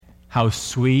How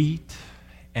sweet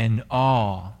and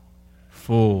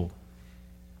awe-full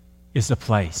is the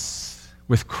place,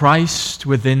 with Christ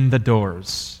within the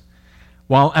doors,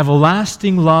 while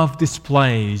everlasting love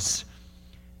displays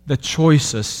the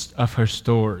choicest of her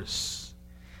stores.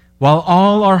 While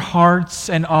all our hearts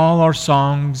and all our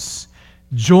songs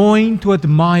join to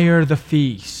admire the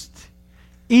feast,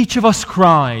 each of us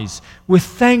cries with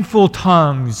thankful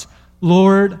tongues,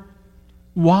 Lord,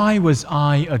 why was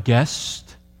I a guest?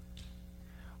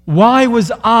 Why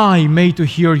was I made to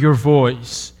hear your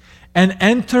voice and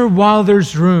enter while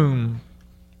there's room,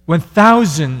 when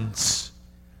thousands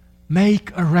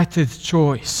make a wretched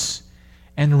choice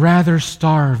and rather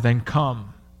starve than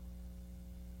come?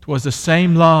 'Twas the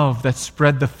same love that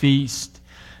spread the feast,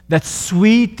 that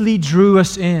sweetly drew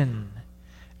us in,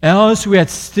 else we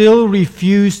had still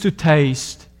refused to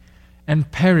taste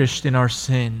and perished in our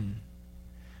sin.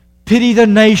 Pity the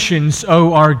nations,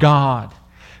 O our God.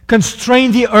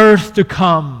 Constrain the earth to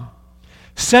come.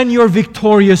 Send your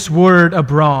victorious word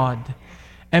abroad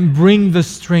and bring the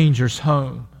strangers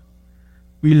home.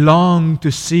 We long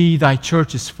to see thy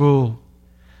churches full,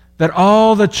 that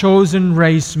all the chosen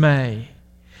race may,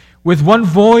 with one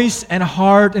voice and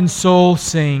heart and soul,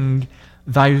 sing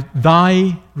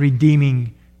thy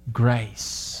redeeming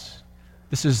grace.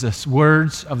 This is the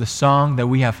words of the song that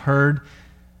we have heard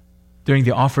during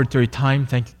the offertory time.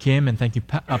 Thank you, Kim, and thank you,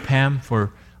 Pam,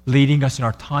 for leading us in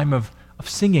our time of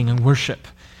singing and worship.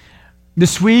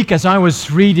 This week, as I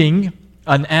was reading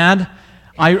an ad,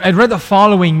 I read the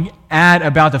following ad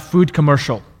about a food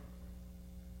commercial.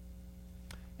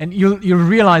 And you'll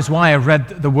realize why I read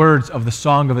the words of the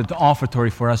song of the offertory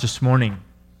for us this morning.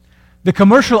 The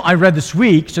commercial I read this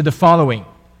week said the following: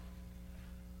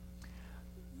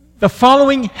 the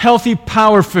following healthy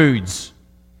power foods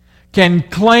can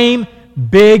claim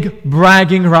big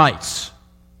bragging rights.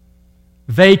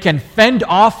 They can fend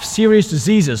off serious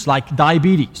diseases like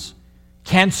diabetes,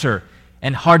 cancer,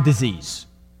 and heart disease.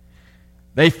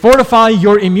 They fortify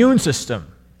your immune system,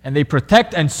 and they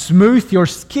protect and smooth your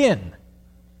skin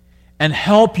and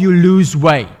help you lose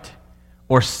weight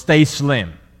or stay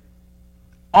slim.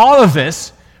 All of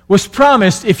this was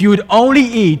promised if you would only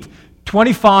eat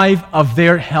 25 of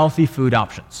their healthy food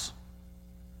options.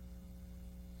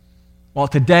 Well,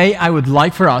 today I would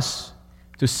like for us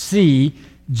to see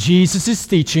Jesus'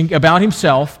 teaching about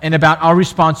himself and about our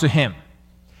response to him.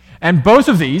 And both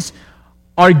of these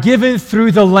are given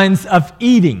through the lens of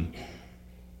eating,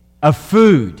 of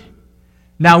food.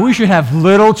 Now, we should have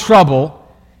little trouble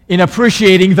in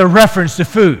appreciating the reference to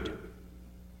food.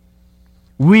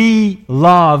 We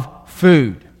love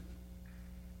food,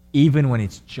 even when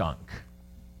it's junk.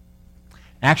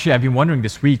 Actually, I've been wondering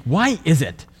this week, why is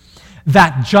it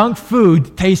that junk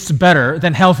food tastes better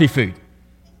than healthy food?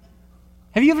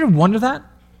 Have you ever wondered that?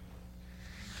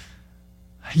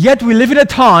 Yet we live in a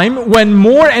time when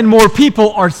more and more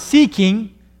people are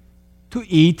seeking to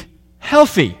eat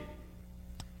healthy.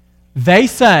 They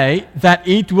say that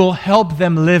it will help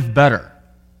them live better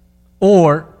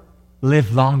or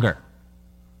live longer.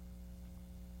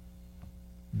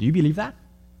 Do you believe that?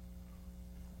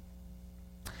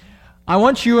 I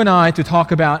want to talk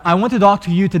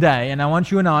to you today, and I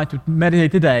want you and I to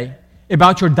meditate today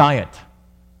about your diet.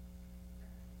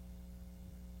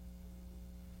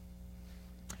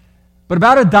 But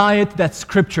about a diet that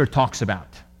Scripture talks about.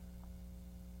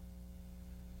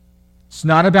 It's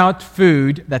not about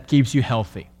food that keeps you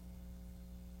healthy.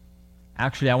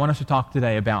 Actually, I want us to talk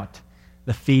today about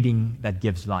the feeding that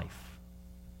gives life.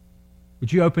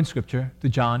 Would you open Scripture to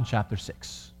John chapter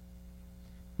 6?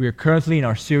 We are currently in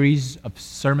our series of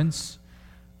sermons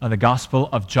on the Gospel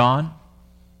of John.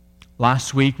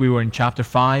 Last week we were in chapter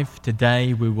 5.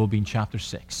 Today we will be in chapter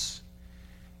 6.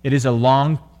 It is a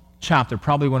long chapter,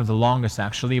 probably one of the longest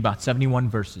actually, about 71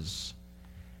 verses.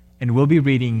 And we'll be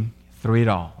reading through it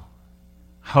all.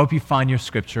 I hope you find your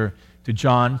Scripture to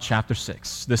John chapter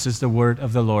 6. This is the word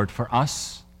of the Lord for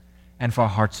us and for our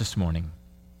hearts this morning.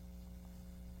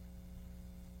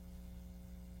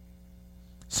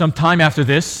 Sometime after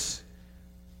this,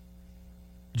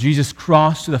 Jesus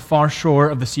crossed to the far shore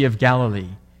of the Sea of Galilee,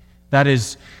 that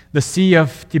is, the Sea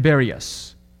of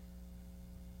Tiberias.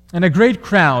 And a great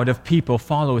crowd of people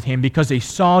followed him because they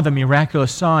saw the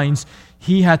miraculous signs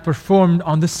he had performed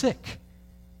on the sick.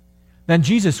 Then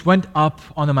Jesus went up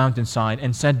on the mountainside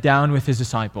and sat down with his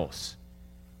disciples.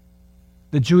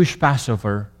 The Jewish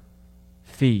Passover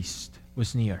feast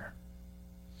was near.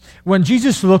 When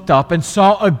Jesus looked up and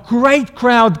saw a great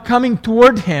crowd coming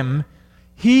toward him,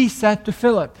 he said to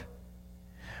Philip,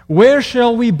 "Where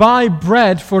shall we buy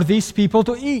bread for these people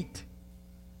to eat?"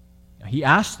 He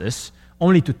asked this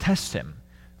only to test him,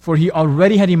 for he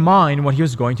already had in mind what he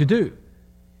was going to do.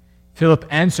 Philip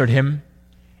answered him,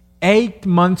 8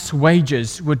 months'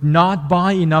 wages would not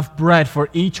buy enough bread for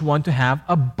each one to have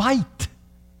a bite.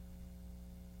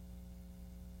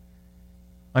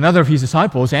 Another of his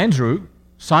disciples, Andrew,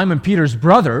 Simon Peter's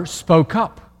brother, spoke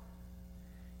up.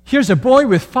 Here's a boy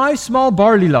with 5 small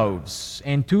barley loaves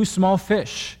and 2 small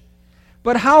fish.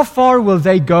 But how far will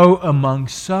they go among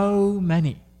so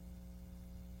many?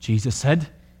 Jesus said,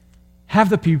 have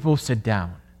the people sit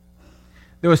down.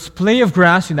 There was plenty of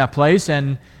grass in that place,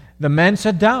 and the men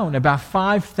sat down, about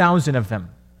 5,000 of them.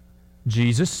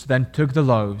 Jesus then took the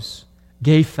loaves,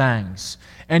 gave thanks,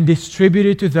 and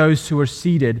distributed to those who were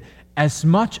seated as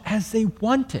much as they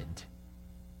wanted.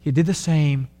 He did the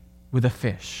same with the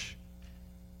fish.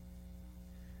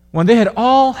 When they had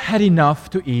all had enough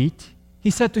to eat, he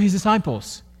said to his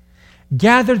disciples,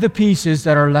 gather the pieces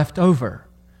that are left over.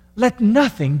 Let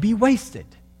nothing be wasted.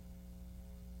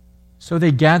 So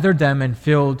they gathered them and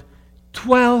filled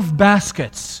 12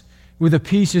 baskets with the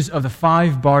pieces of the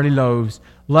 5 barley loaves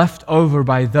left over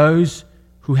by those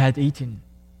who had eaten.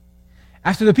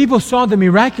 After the people saw the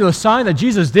miraculous sign that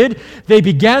Jesus did, they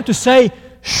began to say,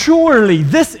 surely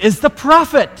this is the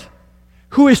prophet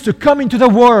who is to come into the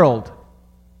world.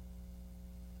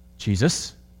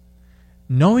 Jesus,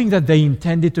 knowing that they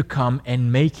intended to come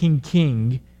and make him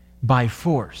king by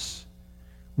force,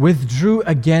 withdrew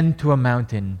again to a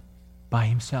mountain by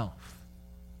himself.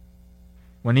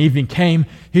 When evening came,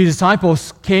 his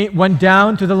disciples went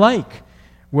down to the lake,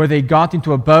 where they got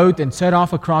into a boat and set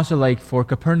off across the lake for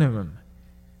Capernaum.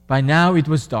 By now it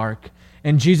was dark,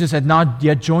 and Jesus had not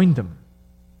yet joined them.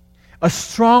 A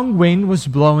strong wind was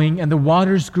blowing, and the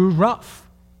waters grew rough.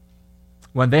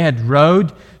 When they had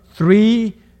rowed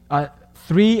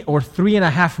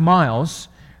 3.5 miles,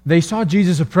 they saw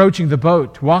Jesus approaching the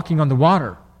boat, walking on the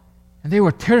water, and they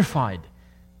were terrified.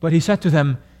 But he said to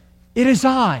them, it is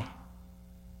I.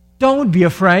 Don't be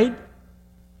afraid.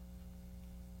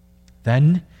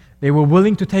 Then they were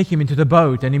willing to take him into the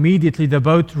boat, and immediately the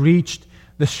boat reached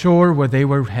the shore where they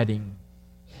were heading.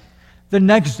 The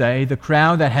next day, the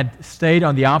crowd that had stayed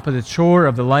on the opposite shore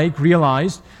of the lake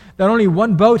realized that only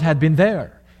one boat had been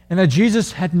there, and that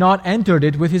Jesus had not entered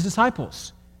it with his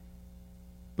disciples,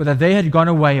 but that they had gone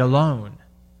away alone.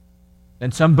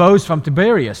 Then some boats from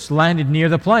Tiberias landed near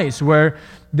the place where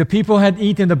the people had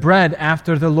eaten the bread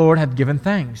after the Lord had given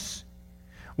thanks.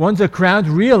 Once the crowd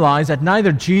realized that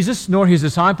neither Jesus nor his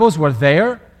disciples were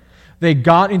there, they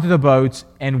got into the boats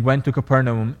and went to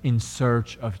Capernaum in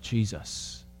search of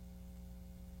Jesus.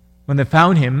 When they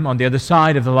found him on the other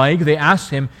side of the lake, they asked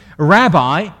him,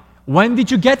 Rabbi, when did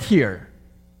you get here?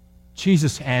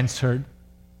 Jesus answered,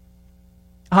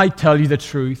 I tell you the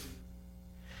truth.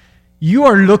 You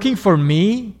are looking for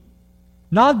me,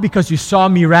 not because you saw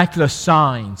miraculous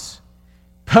signs,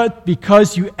 but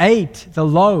because you ate the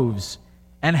loaves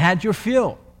and had your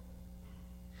fill.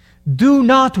 Do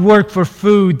not work for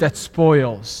food that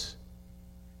spoils,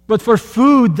 but for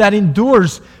food that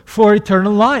endures for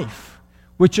eternal life,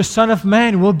 which the Son of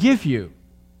Man will give you.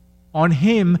 On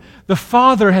him the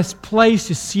Father has placed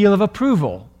his seal of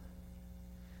approval.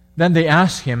 Then they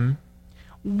asked him,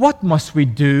 what must we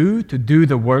do to do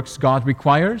the works God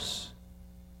requires?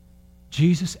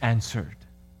 Jesus answered,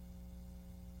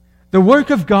 the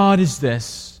work of God is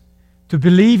this, to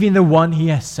believe in the one he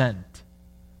has sent.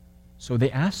 So they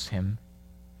asked him,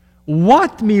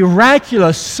 what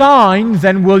miraculous sign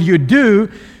then will you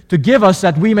do to give us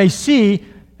that we may see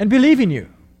and believe in you?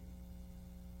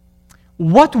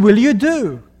 What will you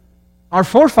do? Our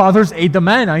forefathers ate the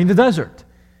manna in the desert.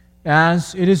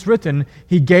 As it is written,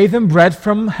 he gave them bread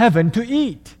from heaven to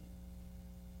eat.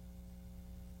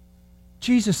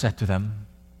 Jesus said to them,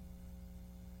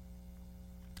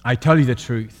 I tell you the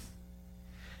truth.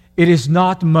 It is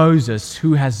not Moses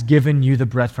who has given you the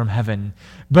bread from heaven,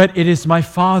 but it is my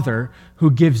Father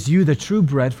who gives you the true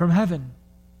bread from heaven.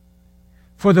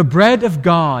 For the bread of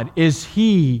God is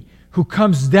he who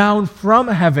comes down from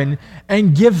heaven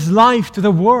and gives life to the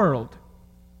world.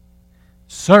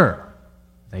 Sir,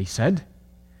 they said,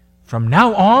 from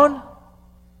now on,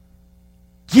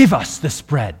 give us this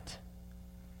bread.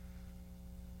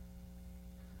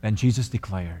 Then Jesus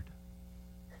declared,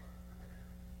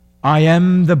 I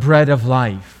am the bread of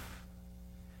life.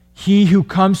 He who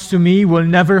comes to me will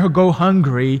never go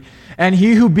hungry, and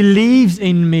he who believes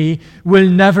in me will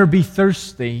never be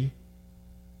thirsty.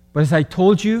 But as I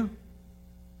told you,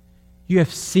 you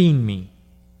have seen me,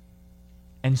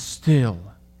 and still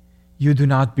you do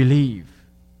not believe.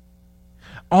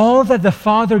 All that the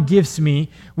Father gives me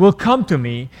will come to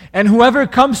me, and whoever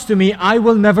comes to me I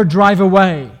will never drive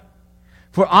away.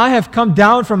 For I have come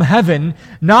down from heaven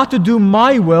not to do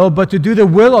my will, but to do the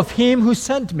will of him who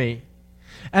sent me.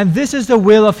 And this is the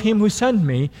will of him who sent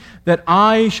me, that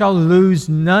I shall lose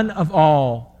none of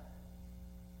all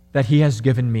that he has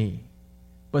given me,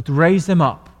 but raise them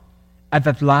up at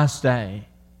that last day.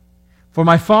 For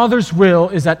my Father's will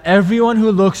is that everyone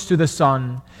who looks to the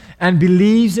Son and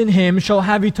believes in him shall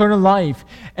have eternal life,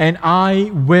 and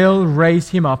I will raise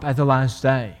him up at the last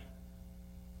day.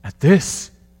 At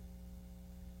this,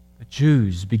 the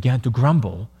Jews began to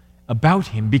grumble about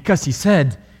him because he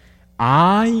said,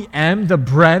 I am the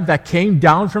bread that came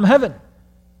down from heaven.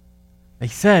 They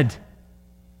said,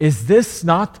 is this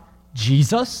not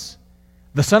Jesus,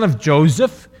 the son of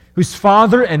Joseph, whose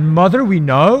father and mother we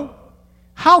know?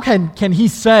 How can he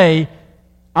say,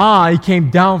 I came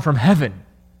down from heaven?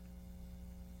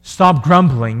 Stop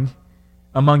grumbling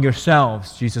among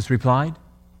yourselves, Jesus replied.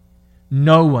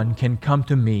 No one can come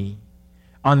to me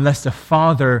unless the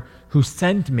Father who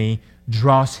sent me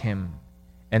draws him,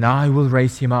 and I will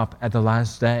raise him up at the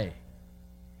last day.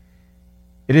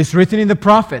 It is written in the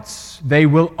prophets, they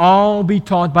will all be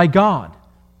taught by God.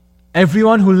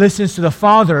 Everyone who listens to the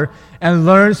Father and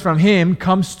learns from him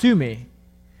comes to me.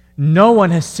 No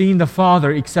one has seen the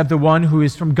Father except the one who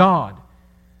is from God.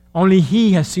 Only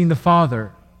he has seen the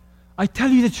Father. I tell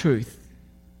you the truth.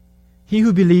 He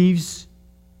who believes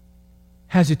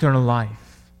has eternal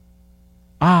life.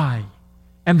 I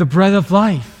am the bread of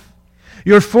life.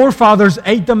 Your forefathers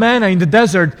ate the manna in the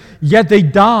desert, yet they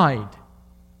died.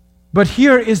 But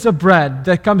here is the bread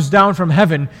that comes down from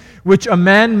heaven, which a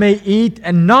man may eat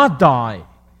and not die.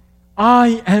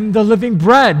 I am the living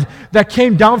bread that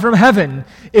came down from heaven.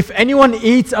 If anyone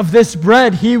eats of this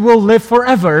bread, he will live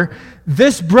forever.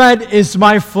 This bread is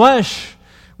my flesh,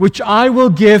 which I will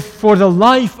give for the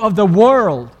life of the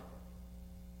world.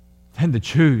 Then the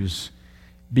Jews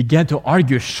began to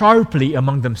argue sharply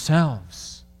among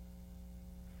themselves.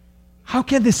 How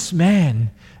can this man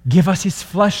give us his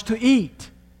flesh to eat?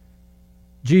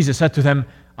 Jesus said to them,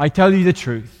 I tell you the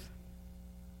truth.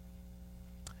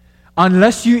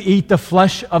 Unless you eat the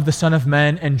flesh of the Son of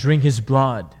Man and drink his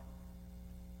blood,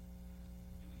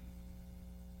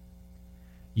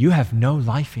 you have no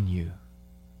life in you.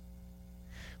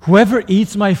 Whoever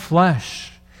eats my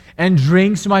flesh and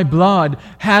drinks my blood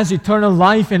has eternal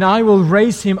life, and I will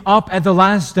raise him up at the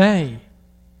last day.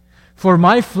 For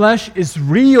my flesh is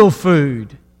real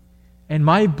food, and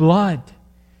my blood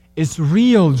is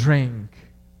real drink.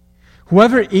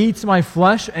 Whoever eats my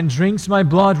flesh and drinks my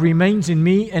blood remains in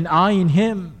me, and I in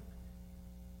him.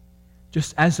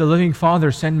 Just as the living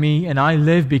Father sent me, and I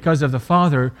live because of the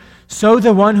Father, so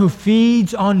the one who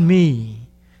feeds on me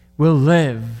will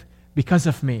live because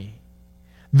of me.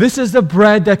 This is the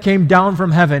bread that came down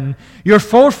from heaven. Your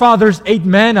forefathers ate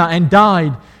manna and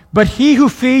died, but he who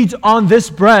feeds on this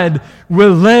bread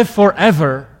will live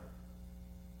forever.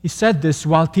 He said this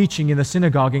while teaching in the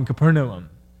synagogue in Capernaum.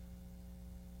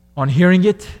 On hearing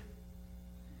it,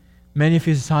 many of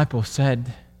his disciples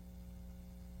said,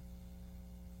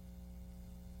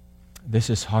 this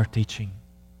is hard teaching.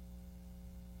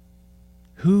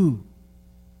 Who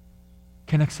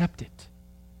can accept it?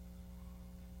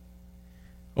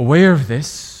 Aware of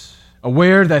this,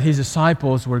 aware that his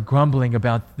disciples were grumbling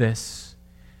about this,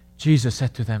 Jesus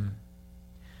said to them,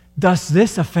 does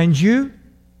this offend you?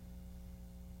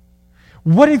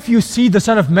 What if you see the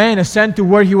Son of Man ascend to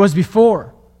where he was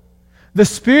before? The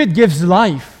Spirit gives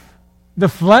life. The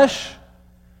flesh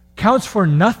counts for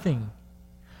nothing.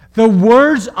 The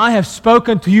words I have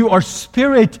spoken to you are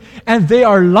spirit and they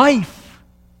are life.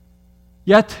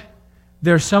 Yet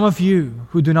there are some of you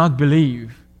who do not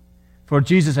believe. For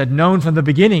Jesus had known from the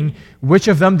beginning which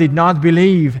of them did not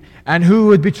believe and who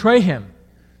would betray him.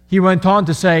 He went on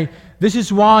to say, this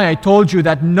is why I told you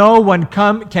that no one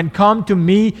can come to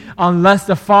me unless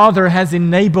the Father has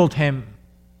enabled him.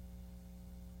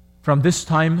 From this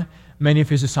time, many of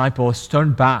his disciples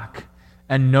turned back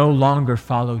and no longer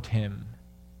followed him.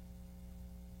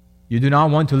 You do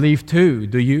not want to leave too,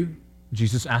 do you?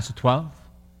 Jesus asked the 12.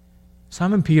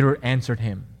 Simon Peter answered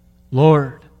him,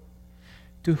 Lord,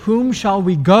 to whom shall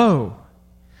we go?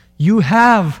 You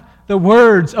have the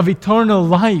words of eternal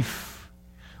life.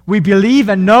 We believe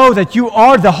and know that you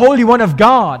are the Holy One of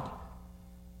God.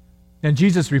 Then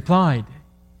Jesus replied,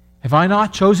 have I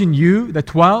not chosen you, the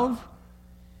 12?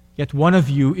 Yet one of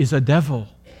you is a devil.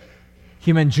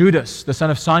 Him and Judas, the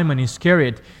son of Simon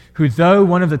Iscariot, who though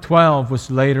one of the 12 was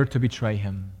later to betray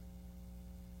him.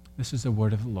 This is the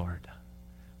word of the Lord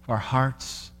for our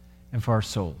hearts and for our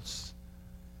souls.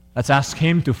 Let's ask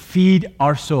him to feed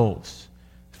our souls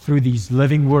through these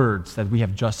living words that we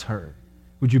have just heard.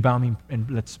 Would you bow me and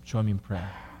let's join me in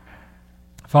prayer.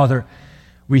 Father,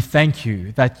 we thank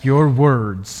you that your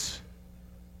words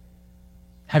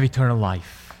have eternal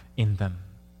life in them.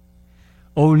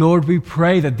 Oh Lord, we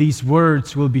pray that these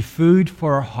words will be food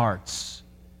for our hearts,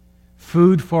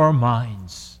 food for our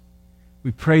minds.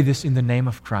 We pray this in the name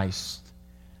of Christ.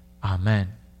 Amen.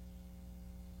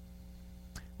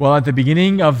 Well, at the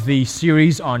beginning of the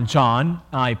series on John,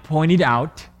 I pointed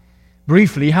out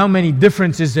briefly how many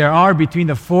differences there are between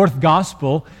the fourth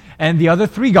gospel and the other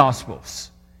three gospels.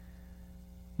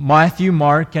 Matthew,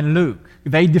 Mark, and Luke.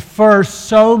 They differ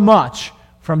so much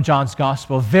from John's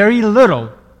gospel. Very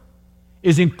little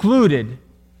is included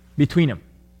between them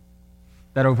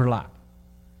that overlap.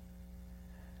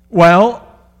 Well,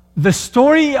 the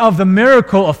story of the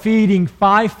miracle of feeding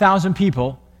 5,000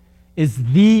 people is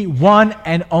the one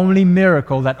and only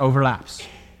miracle that overlaps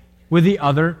with the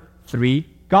other three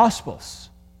Gospels.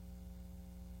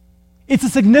 It's a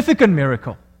significant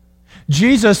miracle.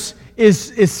 Jesus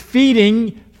is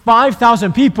feeding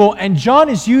 5,000 people, and John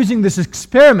is using this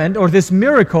experiment or this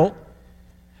miracle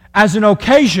as an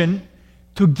occasion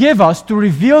to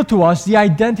reveal to us the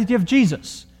identity of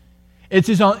Jesus. It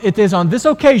is on this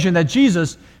occasion that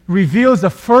Jesus reveals the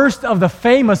first of the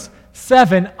famous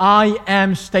 7 I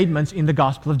am statements in the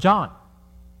Gospel of John.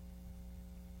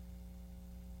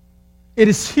 It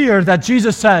is here that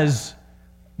Jesus says,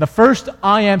 the first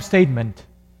I am statement,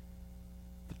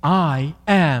 I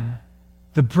am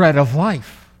the bread of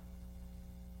life.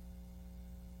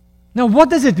 Now, what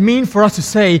does it mean for us to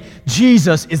say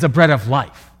Jesus is the bread of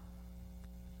life?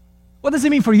 What does it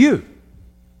mean for you?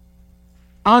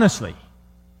 Honestly,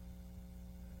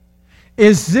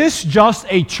 is this just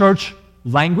a church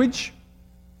language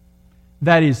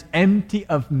that is empty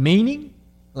of meaning,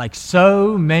 like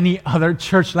so many other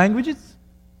church languages?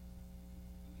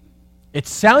 It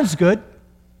sounds good,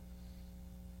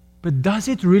 but does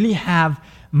it really have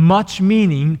much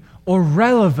meaning or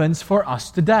relevance for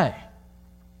us today?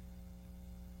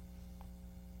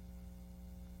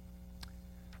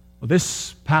 Well,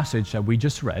 this passage that we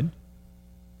just read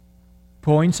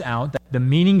points out that the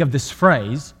meaning of this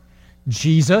phrase,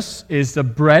 Jesus is the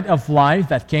bread of life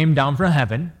that came down from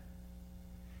heaven,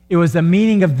 it was the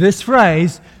meaning of this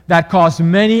phrase that caused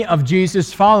many of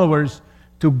Jesus' followers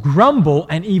to grumble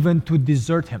and even to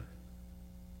desert him.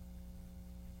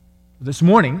 This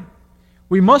morning,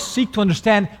 we must seek to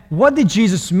understand, what did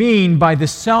Jesus mean by the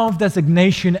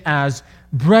self-designation as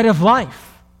bread of life?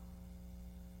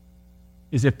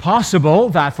 Is it possible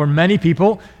that for many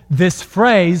people, this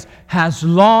phrase has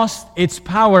lost its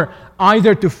power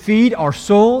either to feed our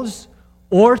souls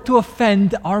or to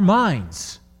offend our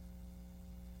minds?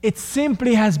 It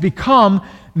simply has become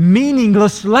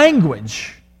meaningless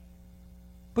language.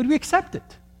 But we accept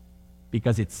it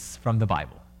because it's from the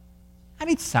Bible. And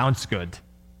it sounds good.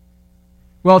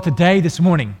 Well, this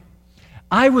morning,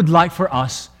 I would like for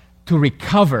us to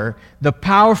recover the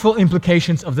powerful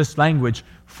implications of this language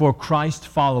for Christ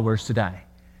followers today.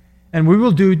 And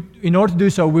in order to do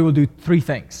so, we will do three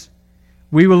things.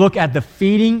 We will look at the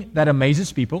feeding that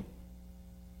amazes people.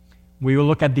 We will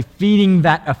look at the feeding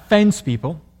that offends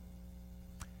people.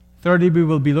 Thirdly, we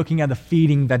will be looking at the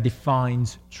feeding that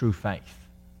defines true faith.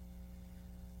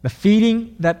 The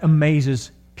feeding that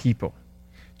amazes people.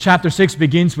 Chapter 6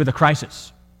 begins with a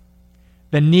crisis.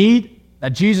 The need that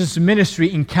Jesus'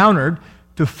 ministry encountered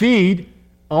to feed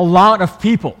a lot of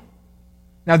people.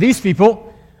 Now, these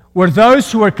people were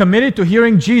those who were committed to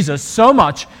hearing Jesus so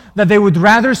much that they would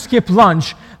rather skip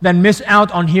lunch than miss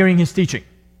out on hearing his teaching.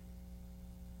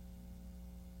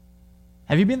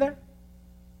 Have you been there?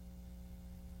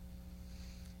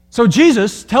 So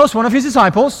Jesus tells one of his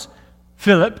disciples,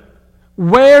 Philip,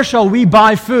 where shall we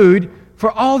buy food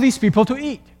for all these people to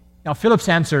eat? Now, Philip's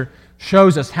answer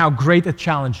shows us how great a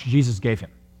challenge Jesus gave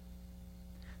him.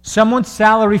 Someone's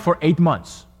salary for 8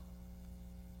 months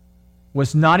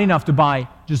was not enough to buy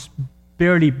just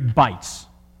barely bites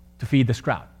to feed this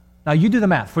crowd. Now, you do the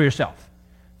math for yourself.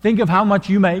 Think of how much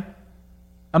you make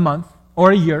a month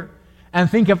or a year, and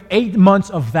think of 8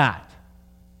 months of that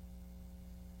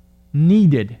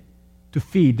needed to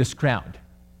feed this crowd.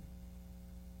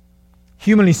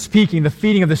 Humanly speaking, the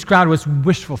feeding of this crowd was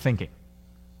wishful thinking,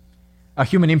 a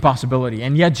human impossibility.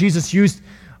 And yet Jesus used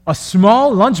a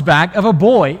small lunch bag of a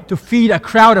boy to feed a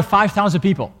crowd of 5,000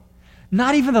 people.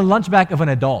 Not even the lunch bag of an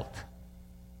adult.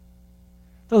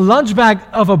 The lunch bag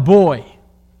of a boy.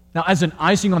 Now, as an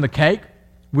icing on the cake,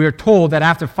 we're told that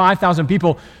after 5,000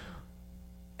 people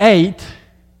ate,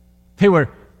 they were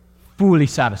fully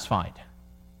satisfied.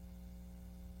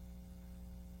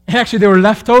 And actually, there were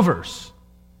leftovers.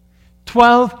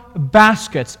 12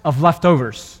 baskets of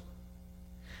leftovers.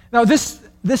 Now, this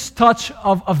this touch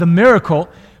of the miracle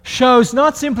shows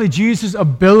not simply Jesus'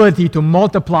 ability to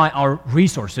multiply our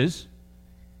resources.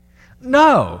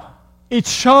 No, it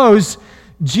shows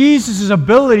Jesus'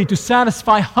 ability to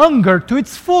satisfy hunger to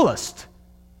its fullest.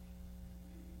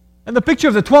 And the picture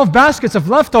of the 12 baskets of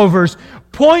leftovers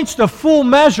points to the full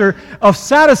measure of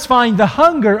satisfying the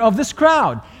hunger of this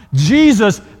crowd.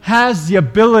 Jesus has the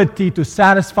ability to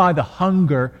satisfy the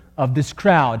hunger of this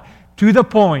crowd to the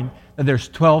point that there's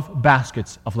 12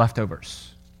 baskets of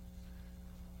leftovers.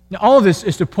 Now, all of this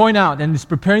is to point out and is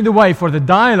preparing the way for the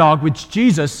dialogue which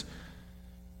Jesus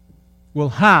will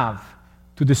have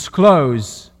to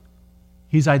disclose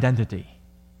his identity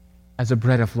as a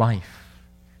bread of life,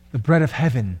 the bread of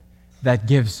heaven that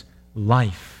gives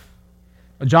life.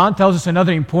 John tells us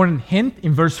another important hint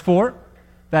in verse 4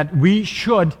 that we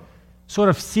should sort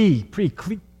of see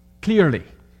pretty clearly.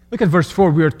 Look at verse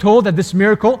 4. We are told that this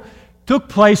miracle took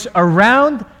place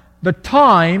around the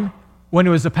time when it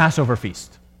was the Passover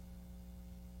feast.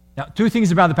 Now, two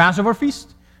things about the Passover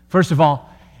feast. First of all,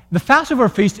 the Passover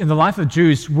feast in the life of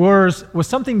Jews was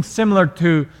something similar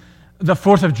to the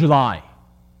 4th of July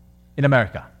in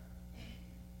America.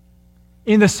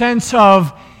 In the sense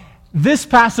of this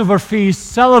Passover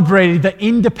feast celebrated the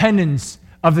independence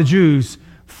of the Jews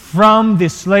from the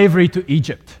slavery to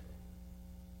Egypt.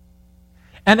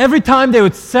 And every time they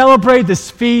would celebrate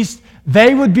this feast,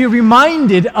 they would be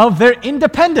reminded of their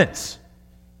independence.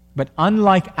 But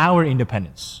unlike our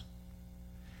independence,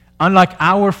 unlike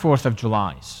our 4th of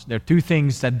Julys, there are two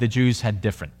things that the Jews had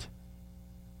different.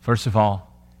 First of all,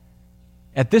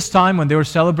 at this time when they were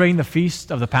celebrating the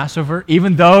feast of the Passover,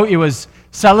 even though it was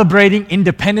celebrating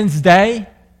Independence Day,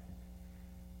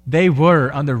 they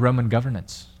were under Roman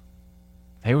governance.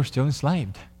 They were still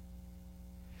enslaved.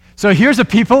 So here's a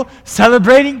people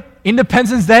celebrating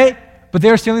Independence Day, but they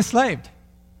are still enslaved.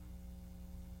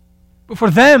 But for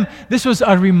them, this was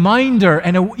a reminder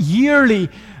and a yearly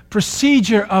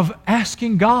procedure of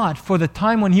asking God for the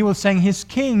time when He will send His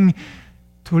King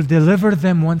to deliver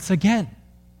them once again.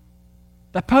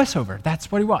 That Passover,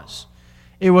 that's what it was.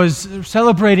 It was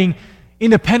celebrating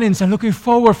independence and looking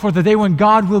forward for the day when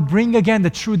God will bring again the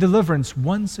true deliverance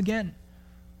once again.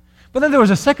 But then there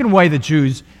was a second way the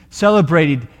Jews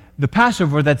celebrated the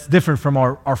Passover that's different from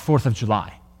our 4th of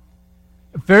July.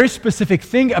 A very specific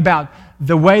thing about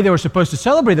the way they were supposed to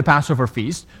celebrate the Passover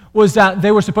feast was that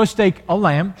they were supposed to take a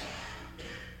lamb,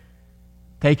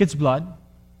 take its blood,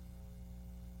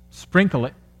 sprinkle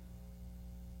it,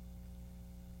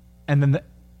 and then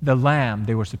the lamb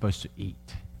they were supposed to eat.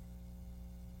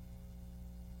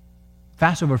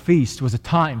 Passover feast was a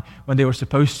time when they were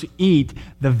supposed to eat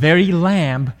the very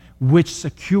lamb which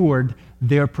secured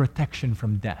their protection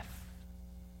from death.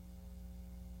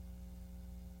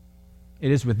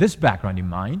 It is with this background in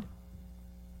mind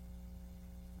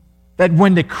that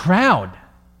when the crowd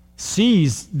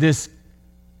sees this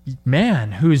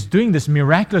man who is doing this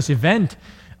miraculous event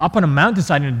up on a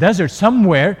mountainside in a desert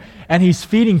somewhere, and he's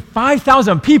feeding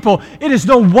 5,000 people, it is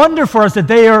no wonder for us that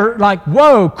they are like,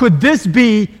 whoa, could this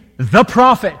be the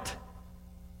prophet?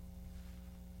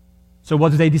 So what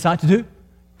do they decide to do?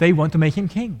 They want to make him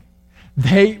king.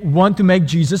 They want to make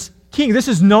Jesus king. This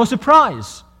is no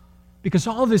surprise, because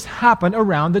all this happened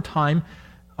around the time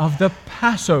of the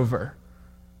Passover.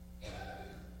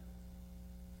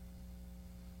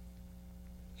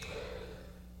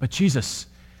 But Jesus,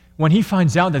 when he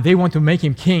finds out that they want to make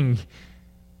him king,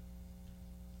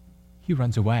 he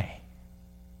runs away.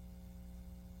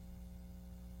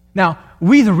 Now,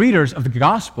 we, the readers of the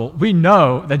gospel, we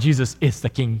know that Jesus is the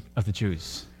King of the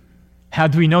Jews. How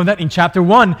do we know that? In chapter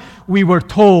 1, we were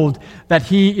told that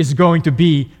he is going to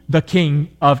be the King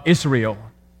of Israel.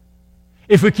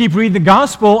 If we keep reading the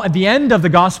gospel, at the end of the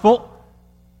gospel,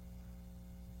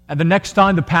 and the next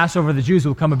time the Passover of the Jews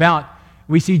will come about,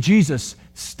 we see Jesus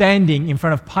standing in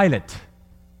front of Pilate.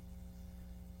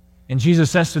 And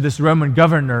Jesus says to this Roman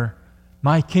governor,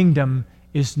 "My kingdom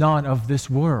is not of this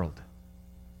world."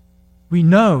 We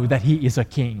know that he is a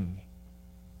king.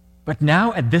 But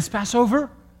now at this Passover,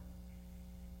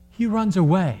 he runs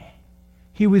away.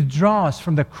 He withdraws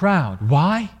from the crowd.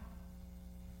 Why?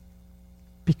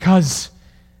 Because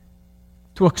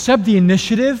to accept the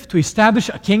initiative to establish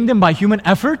a kingdom by human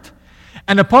effort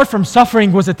and apart from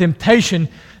suffering was a temptation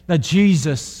that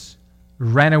Jesus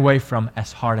ran away from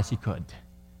as hard as he could.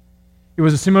 It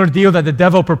was a similar deal that the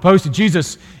devil proposed to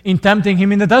Jesus in tempting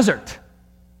him in the desert.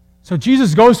 So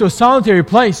Jesus goes to a solitary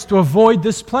place to avoid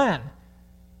this plan.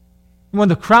 And when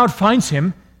the crowd finds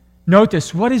him,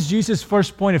 notice, what is Jesus'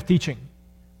 first point of teaching?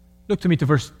 Look to me to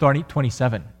verse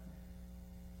 27.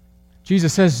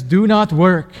 Jesus says, "Do not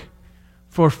work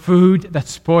for food that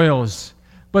spoils,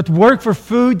 but work for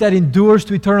food that endures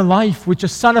to eternal life, which the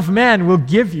Son of Man will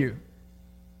give you.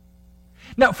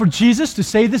 Now, for Jesus to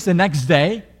say this the next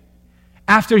day,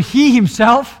 after he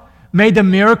himself made the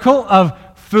miracle of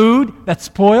food that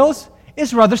spoils,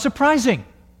 is rather surprising.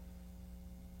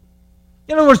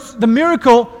 In other words, the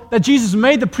miracle that Jesus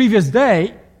made the previous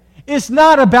day is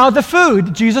not about the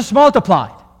food Jesus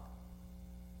multiplied.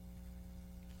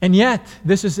 And yet,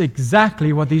 this is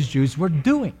exactly what these Jews were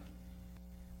doing.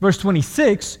 Verse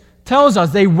 26 tells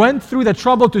us they went through the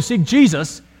trouble to seek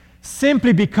Jesus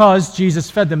simply because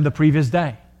Jesus fed them the previous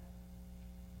day.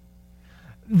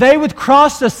 They would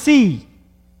cross the sea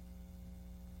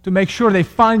to make sure they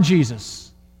find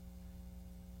Jesus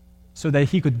so that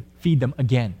he could feed them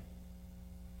again.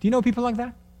 Do you know people like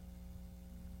that?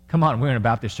 Come on, we're in a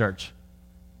Baptist church.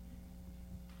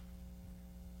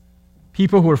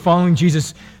 People who are following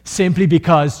Jesus simply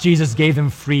because Jesus gave them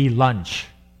free lunch.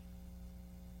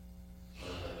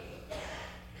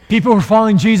 People who are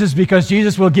following Jesus because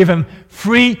Jesus will give them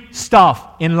free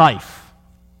stuff in life.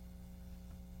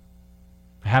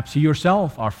 Perhaps you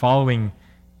yourself are following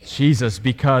Jesus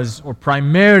because, or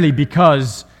primarily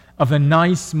because, of the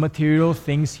nice material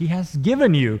things he has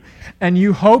given you. And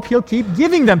you hope he'll keep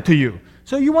giving them to you.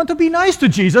 So you want to be nice to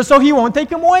Jesus so he won't take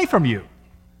them away from you.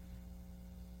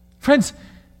 Friends,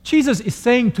 Jesus is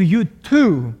saying to you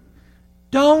too,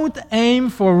 don't aim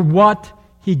for what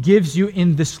he gives you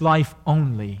in this life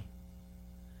only.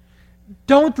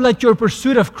 Don't let your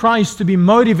pursuit of Christ to be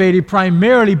motivated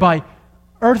primarily by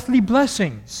earthly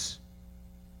blessings.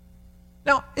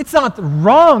 Now, it's not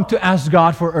wrong to ask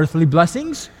God for earthly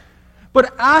blessings,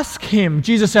 but ask him,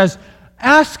 Jesus says,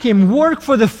 ask him, work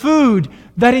for the food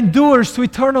that endures to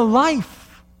eternal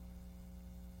life.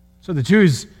 So the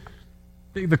Jews,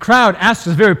 the crowd asks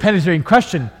this very penetrating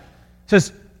question. It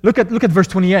says, look at verse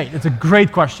 28. It's a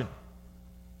great question.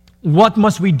 What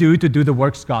must we do to do the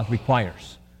works God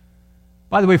requires?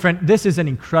 By the way, friend, this is an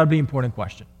incredibly important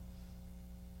question.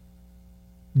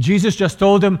 Jesus just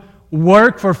told them,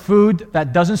 work for food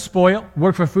that doesn't spoil,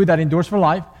 work for food that endures for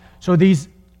life. So these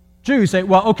Jews say,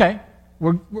 well, okay,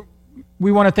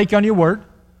 we want to take you on your word.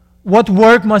 What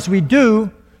work must we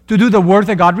do to do the work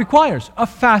that God requires? A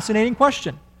fascinating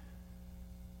question.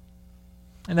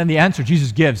 And then the answer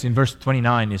Jesus gives in verse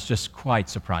 29 is just quite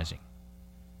surprising.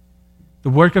 The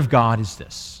work of God is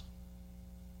this: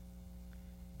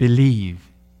 believe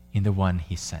in the one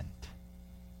he sent.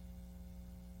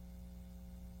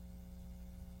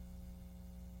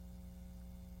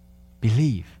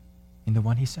 Believe in the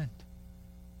one he sent.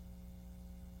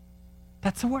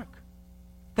 That's the work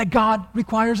that God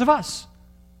requires of us.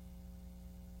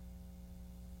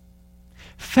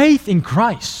 Faith in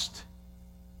Christ,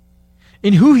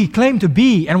 in who he claimed to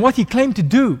be and what he claimed to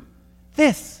do,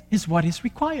 this is what is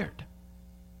required.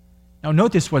 Now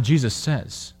notice what Jesus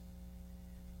says.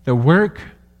 The work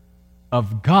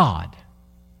of God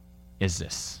is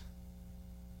this: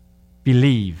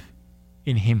 believe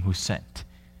in him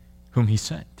whom he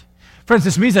sent. Friends,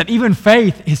 this means that even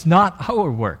faith is not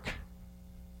our work,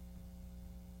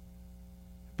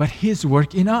 but his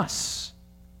work in us.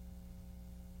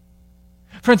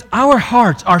 Friends, our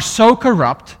hearts are so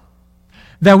corrupt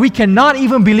that we cannot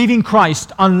even believe in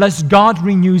Christ unless God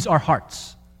renews our hearts.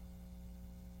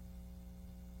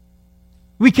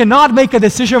 We cannot make a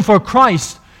decision for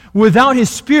Christ without his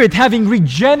Spirit having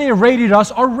regenerated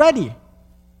us already.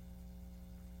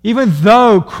 Even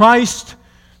though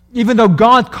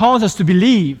God calls us to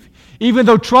believe, even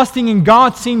though trusting in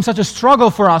God seems such a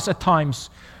struggle for us at times,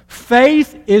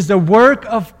 faith is the work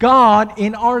of God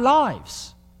in our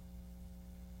lives.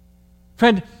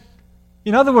 Friend,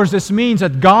 in other words, this means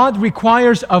that God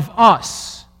requires of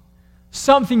us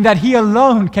something that he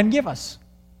alone can give us.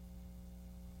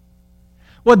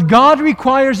 What God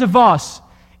requires of us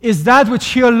is that which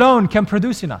he alone can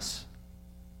produce in us.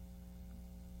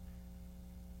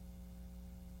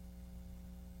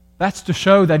 That's to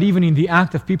show that even in the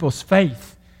act of people's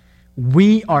faith,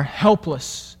 we are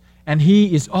helpless and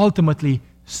he is ultimately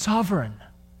sovereign.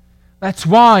 That's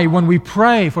why when we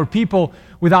pray for people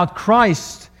without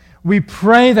Christ, we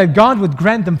pray that God would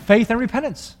grant them faith and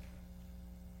repentance.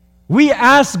 We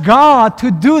ask God to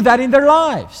do that in their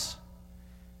lives.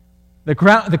 The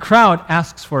crowd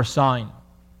asks for a sign.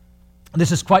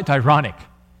 This is quite ironic,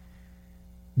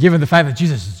 given the fact that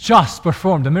Jesus just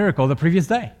performed a miracle the previous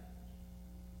day.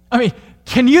 I mean,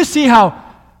 can you see how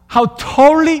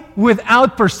totally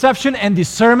without perception and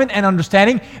discernment and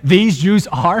understanding these Jews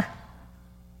are?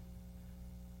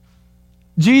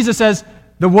 Jesus says,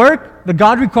 the work that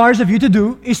God requires of you to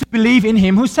do is to believe in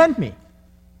him who sent me.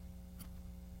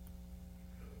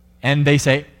 And they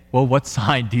say, well, what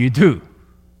sign do you do?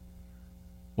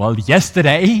 Well,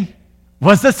 yesterday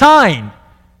was the sign.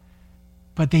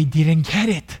 But they didn't get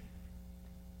it.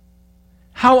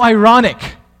 How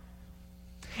ironic.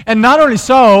 And not only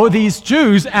so, these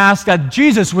Jews asked that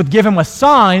Jesus would give him a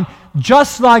sign,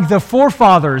 just like the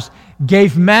forefathers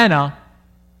gave manna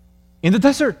in the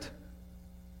desert.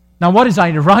 Now, what is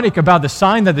ironic about the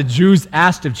sign that the Jews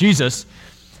asked of Jesus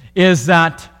is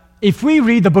that if we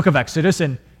read the book of Exodus,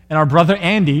 and our brother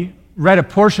Andy read a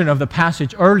portion of the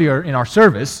passage earlier in our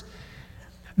service,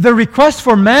 the request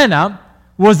for manna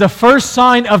was the first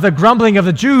sign of the grumbling of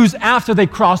the Jews after they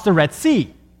crossed the Red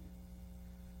Sea.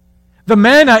 The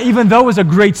manna, even though it was a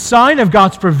great sign of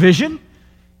God's provision,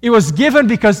 it was given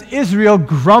because Israel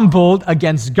grumbled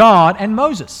against God and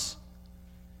Moses.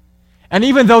 And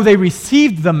even though they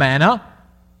received the manna,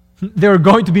 there were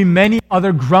going to be many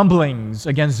other grumblings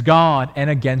against God and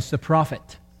against the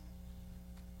prophet.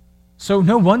 So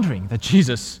no wondering that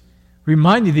Jesus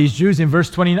reminded these Jews in verse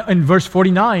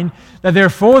 49 that their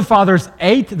forefathers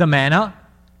ate the manna,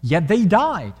 yet they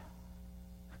died.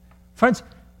 Friends,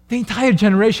 the entire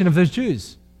generation of those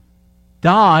Jews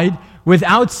died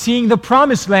without seeing the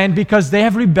promised land because they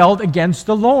have rebelled against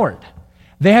the Lord.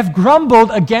 They have grumbled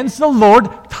against the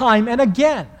Lord time and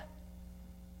again.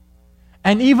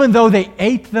 And even though they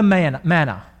ate the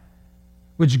manna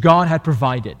which God had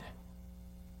provided,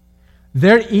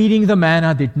 their eating the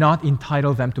manna did not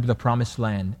entitle them to the promised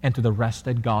land and to the rest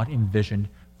that God envisioned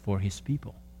for his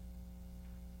people.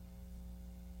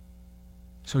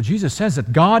 So Jesus says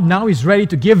that God now is ready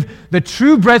to give the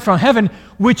true bread from heaven,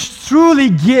 which truly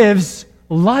gives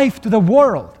life to the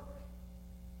world.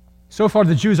 So far,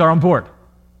 the Jews are on board.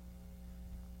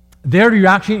 Their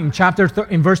reaction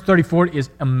in verse 34 is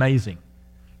amazing.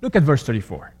 Look at verse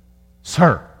 34.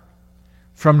 Sir,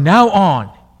 from now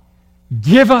on,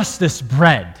 give us this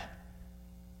bread.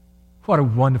 What a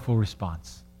wonderful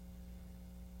response.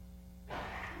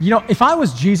 You know, if I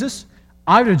was Jesus,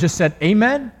 I would have just said,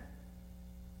 amen.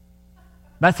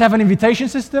 Let's have an invitation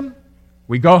system.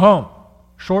 We go home.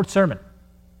 Short sermon,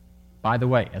 by the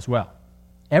way, as well.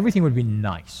 Everything would be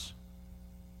nice.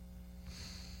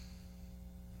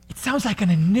 It sounds like an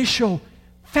initial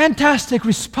fantastic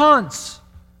response.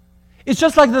 It's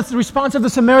just like the response of the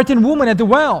Samaritan woman at the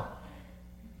well.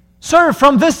 Sir,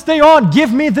 from this day on,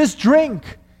 give me this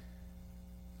drink.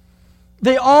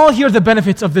 They all hear the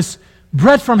benefits of this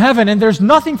bread from heaven, and there's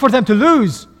nothing for them to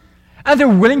lose, and they're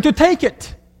willing to take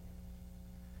it.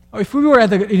 If we were at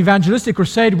the evangelistic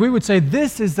crusade, we would say,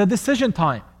 this is the decision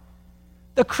time.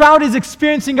 The crowd is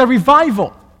experiencing a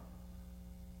revival.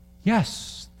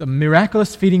 Yes, the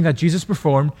miraculous feeding that Jesus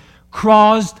performed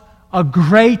caused a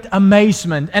great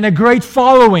amazement and a great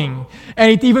following,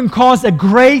 and it even caused a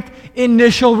great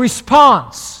initial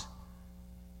response.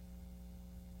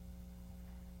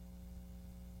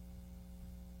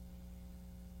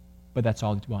 But that's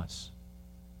all it was.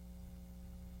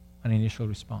 An initial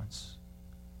response.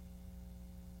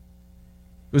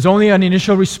 It was only an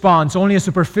initial response, only a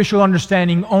superficial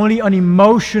understanding, only an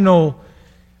emotional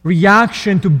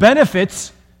reaction to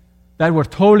benefits that were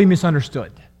totally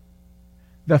misunderstood.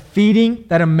 The feeding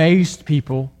that amazed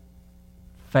people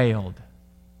failed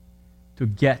to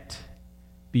get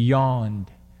beyond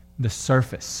the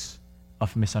surface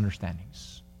of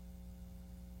misunderstandings.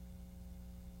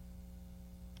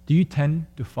 Do you tend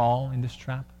to fall in this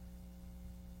trap?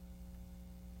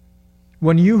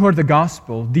 When you heard the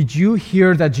gospel, did you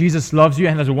hear that Jesus loves you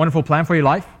and has a wonderful plan for your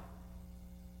life?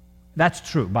 That's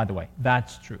true, by the way.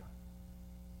 That's true.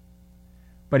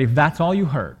 But if that's all you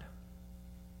heard,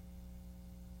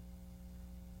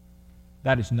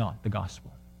 that is not the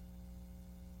gospel.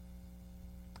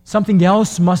 Something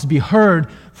else must be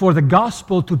heard for the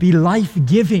gospel to be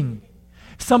life-giving.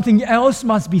 Something else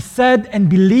must be said and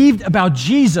believed about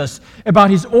Jesus, about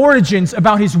his origins,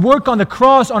 about his work on the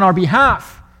cross on our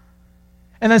behalf.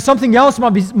 And then something else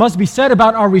must be said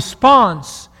about our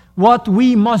response, what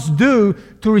we must do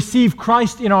to receive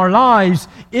Christ in our lives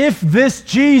if this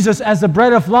Jesus as the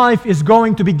bread of life is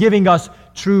going to be giving us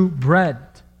true bread.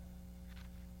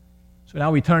 So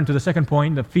now we turn to the second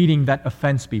point, the feeding that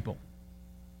offends people.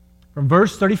 From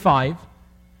verse 35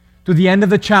 to the end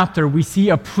of the chapter, we see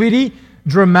a pretty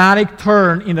dramatic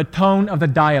turn in the tone of the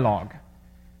dialogue.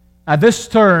 This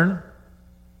turn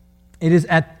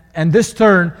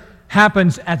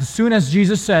happens as soon as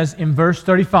Jesus says in verse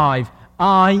 35,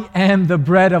 I am the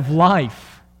bread of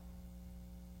life.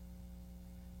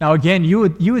 Now again, you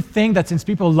would think that since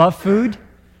people love food,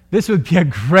 this would be a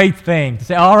great thing to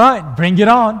say, all right, bring it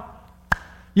on.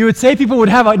 You would say people would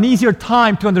have an easier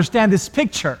time to understand this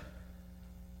picture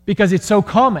because it's so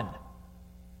common.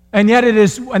 And yet it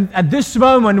is at this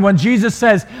moment when Jesus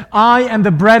says, I am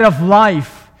the bread of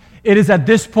life, it is at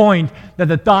this point that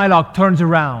the dialogue turns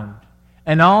around.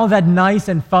 And all that nice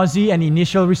and fuzzy and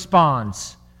initial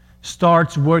response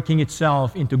starts working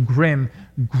itself into grim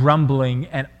grumbling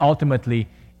and ultimately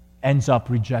ends up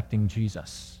rejecting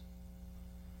Jesus.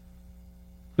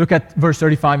 Look at verse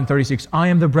 35 and 36. I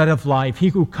am the bread of life. He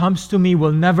who comes to me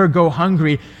will never go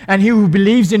hungry, and he who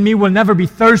believes in me will never be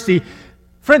thirsty.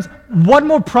 Friends, what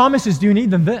more promises do you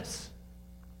need than this?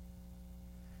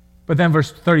 But then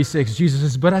verse 36, Jesus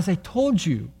says, but as I told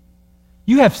you,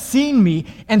 you have seen me,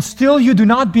 and still you do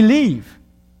not believe.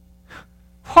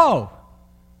 Whoa!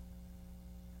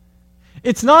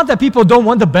 It's not that people don't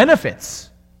want the benefits.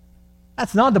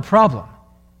 That's not the problem.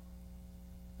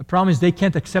 The problem is they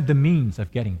can't accept the means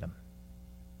of getting them.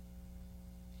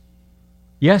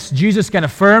 Yes, Jesus can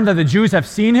affirm that the Jews have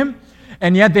seen him,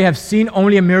 and yet they have seen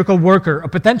only a miracle worker, a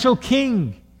potential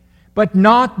king, but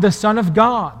not the Son of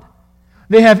God.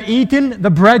 They have eaten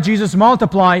the bread Jesus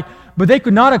multiplied, but they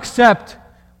could not accept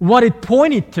what it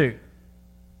pointed to.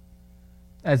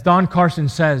 As Don Carson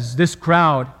says, this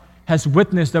crowd has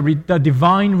witnessed the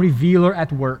divine revealer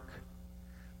at work,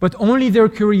 but only their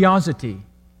curiosity,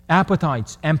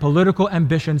 appetites, and political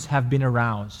ambitions have been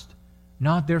aroused,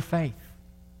 not their faith.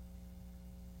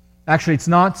 Actually, it's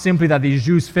not simply that these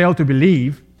Jews failed to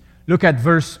believe. Look at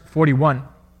verse 41.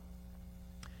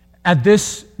 At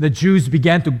this, the Jews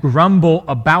began to grumble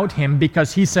about him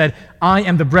because he said, I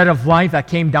am the bread of life that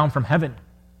came down from heaven.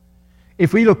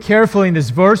 If we look carefully in this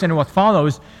verse and what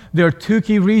follows, there are two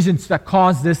key reasons that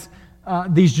cause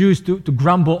these Jews to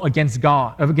grumble against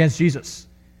Jesus.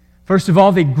 First of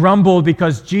all, they grumbled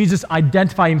because Jesus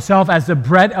identified himself as the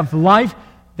bread of life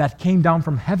that came down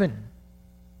from heaven.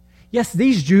 Yes,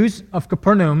 these Jews of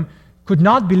Capernaum could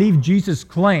not believe Jesus'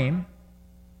 claim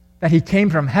that he came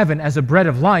from heaven as a bread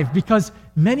of life because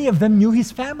many of them knew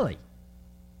his family.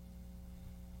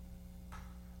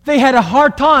 They had a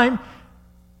hard time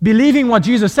believing what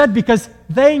Jesus said because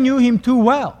they knew him too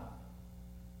well.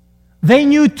 They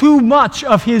knew too much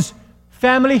of his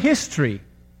family history.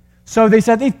 So they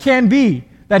said it can't be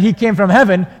that he came from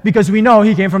heaven because we know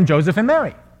he came from Joseph and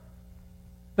Mary.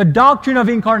 The doctrine of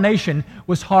incarnation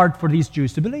was hard for these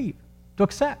Jews to believe, to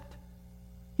accept.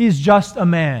 He's just a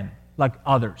man like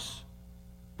others.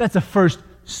 That's the first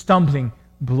stumbling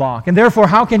block. And therefore,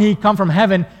 how can he come from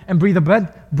heaven and breathe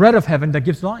the bread of heaven that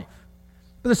gives life?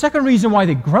 But the second reason why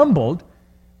they grumbled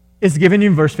is given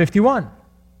in verse 51.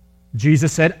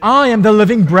 Jesus said, I am the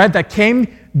living bread that came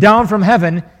down from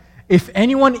heaven. If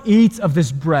anyone eats of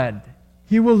this bread,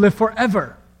 he will live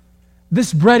forever.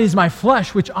 This bread is my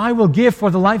flesh, which I will give for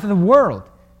the life of the world.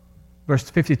 Verse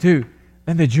 52,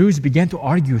 then the Jews began to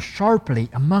argue sharply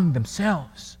among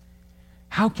themselves.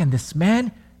 How can this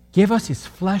man give us his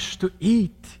flesh to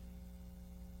eat?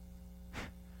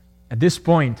 At this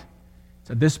point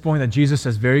that Jesus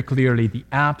says very clearly the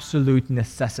absolute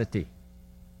necessity.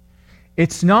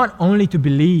 It's not only to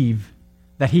believe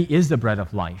that he is the bread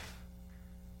of life,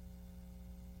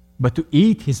 but to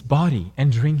eat his body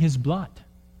and drink his blood.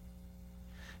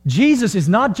 Jesus is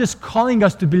not just calling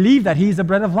us to believe that he is the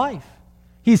bread of life.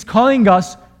 He's calling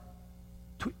us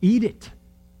to eat it.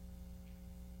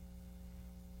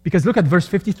 Because look at verse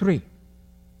 53.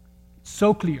 It's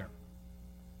so clear.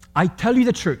 I tell you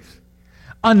the truth.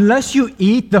 Unless you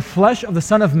eat the flesh of the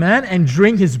Son of Man and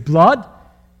drink his blood,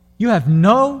 you have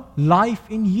no life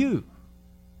in you.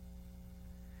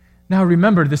 Now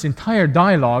remember, this entire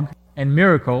dialogue and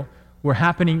miracle were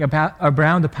happening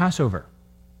around the Passover,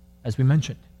 as we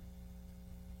mentioned.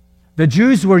 The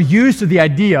Jews were used to the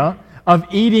idea of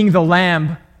eating the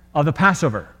lamb of the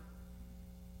Passover.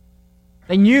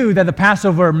 They knew that the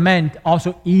Passover meant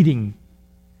also eating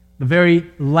the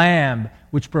very lamb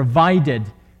which provided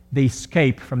the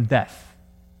escape from death.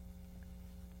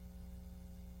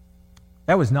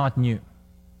 That was not new.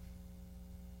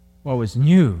 What was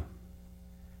new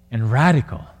and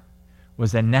radical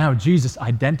was that now Jesus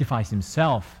identifies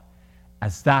himself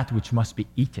as that which must be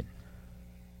eaten.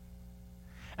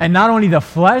 And not only the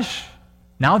flesh,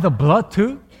 now the blood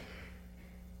too.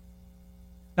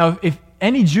 Now, if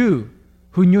any Jew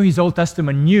who knew his Old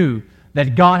Testament knew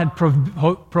that God had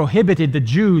prohibited the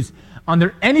Jews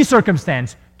under any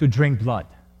circumstance to drink blood.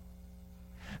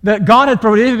 That God had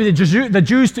prohibited the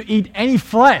Jews to eat any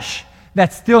flesh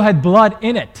that still had blood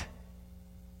in it.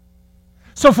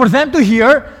 So for them to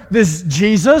hear this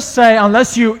Jesus say,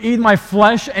 unless you eat my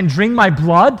flesh and drink my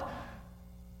blood,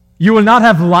 you will not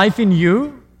have life in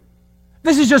you.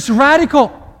 This is just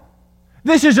radical.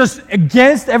 This is just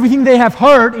against everything they have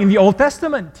heard in the Old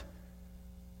Testament.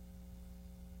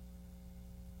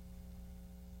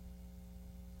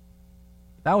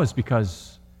 That was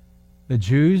because these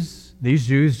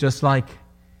Jews, just like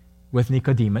with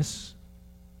Nicodemus,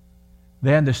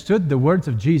 they understood the words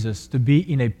of Jesus to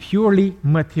be in a purely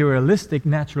materialistic,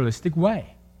 naturalistic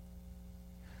way.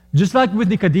 Just like with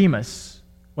Nicodemus,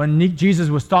 when Jesus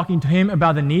was talking to him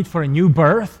about the need for a new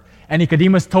birth, and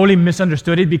Nicodemus totally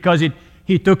misunderstood it because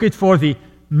he took it for the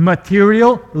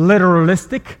material,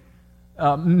 literalistic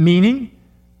meaning.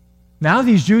 Now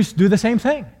these Jews do the same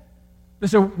thing. They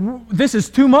say, this is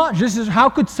too much. How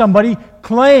could somebody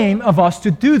claim of us to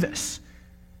do this?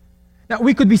 Now,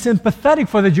 we could be sympathetic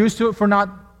for the Jews for not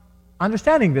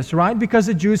understanding this, right? Because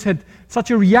the Jews had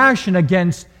such a reaction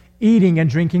against eating and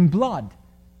drinking blood.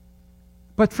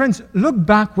 But friends, look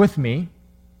back with me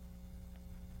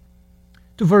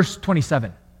to verse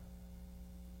 27.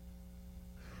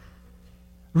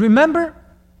 Remember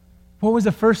what was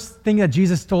the first thing that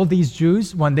Jesus told these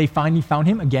Jews when they finally found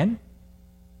him again?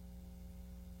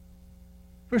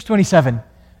 Verse 27,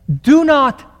 do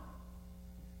not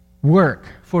work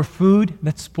for food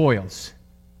that spoils,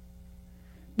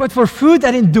 but for food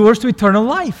that endures to eternal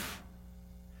life.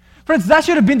 Friends, that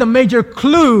should have been the major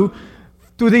clue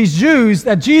to these Jews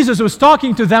that Jesus was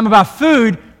talking to them about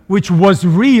food which was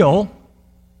real,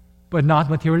 but not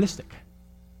materialistic.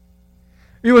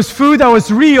 It was food that was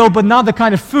real, but not the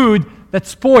kind of food that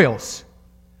spoils.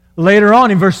 Later on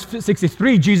in verse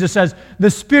 63, Jesus says, the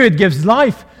Spirit gives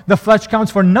life, the flesh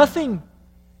counts for nothing.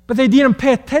 But they didn't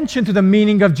pay attention to the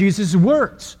meaning of Jesus'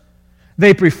 words.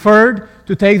 They preferred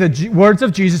to take the words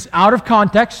of Jesus out of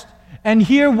context and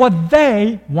hear what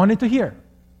they wanted to hear.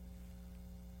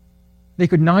 They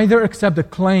could neither accept the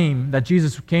claim that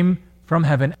Jesus came from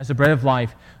heaven as the bread of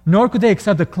life, nor could they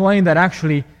accept the claim that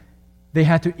actually they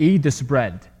had to eat this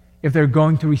bread if they're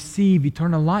going to receive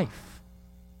eternal life.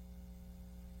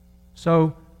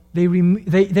 So they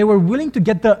were willing to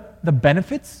get the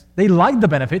benefits. They liked the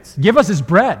benefits. Give us this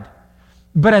bread.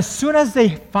 But as soon as they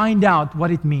find out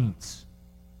what it means,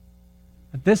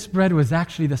 that this bread was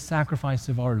actually the sacrifice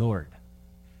of our Lord,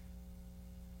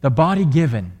 the body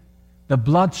given, the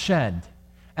blood shed,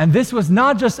 and this was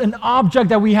not just an object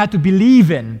that we had to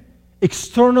believe in,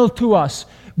 external to us,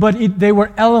 but they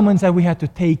were elements that we had to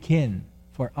take in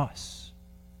for us.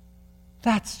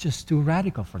 That's just too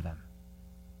radical for them.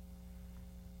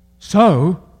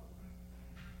 So,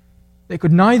 they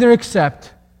could neither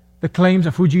accept the claims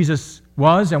of who Jesus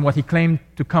was and what he claimed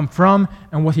to come from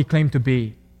and what he claimed to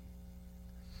be.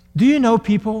 Do you know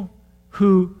people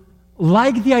who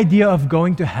like the idea of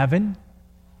going to heaven,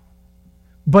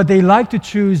 but they like to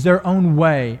choose their own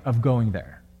way of going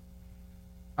there?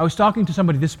 I was talking to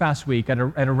somebody this past week at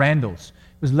a Randall's.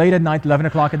 It was late at night, 11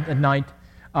 o'clock at night,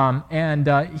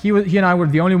 and he and I were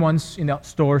the only ones in the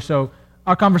store, so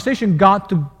our conversation got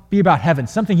to be about heaven.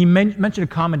 Something he mentioned a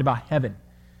comment about heaven.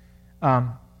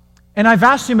 And I've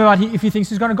asked him about if he thinks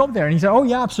he's going to go there. And he said, oh,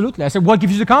 yeah, absolutely. I said, what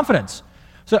gives you the confidence?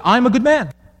 I said, I'm a good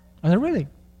man. I said, really?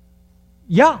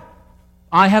 Yeah,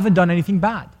 I haven't done anything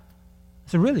bad. I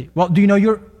said, really? Well, do you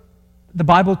know the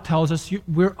Bible tells us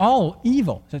we're all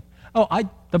evil. I said,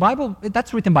 the Bible,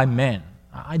 that's written by men.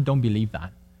 I don't believe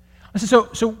that. I said,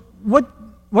 so what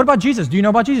about Jesus? Do you know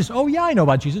about Jesus? Oh, yeah, I know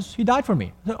about Jesus. He died for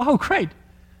me. I said, oh, great.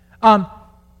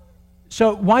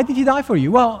 So why did he die for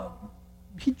you? Well,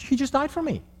 he just died for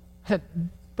me. I said,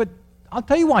 but I'll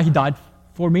tell you why he died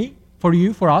for me, for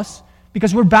you, for us,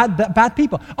 because we're bad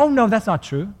people. Oh, no, that's not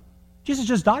true. Jesus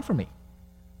just died for me.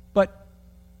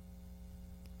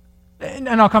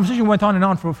 And our conversation went on and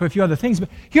on for a few other things. But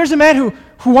here's a man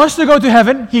who wants to go to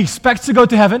heaven. He expects to go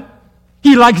to heaven.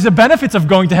 He likes the benefits of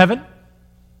going to heaven.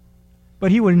 But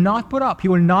he will not put up, he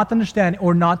will not understand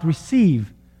or not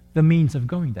receive the means of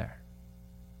going there.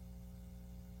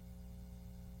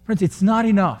 Friends, it's not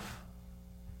enough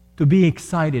to be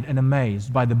excited and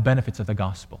amazed by the benefits of the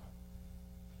gospel.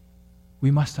 We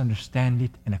must understand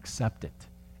it and accept it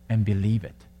and believe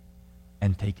it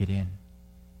and take it in.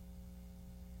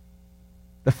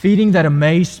 The feeding that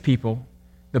amazed people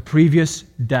the previous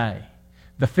day,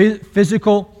 the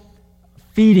physical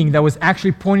feeding that was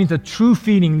actually pointing to true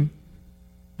feeding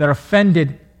that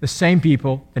offended the same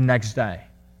people the next day.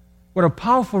 What a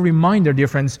powerful reminder, dear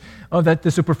friends, that the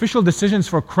superficial decisions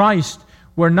for Christ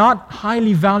were not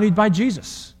highly valued by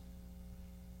Jesus.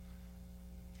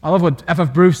 I love what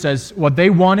F.F. Bruce says, what they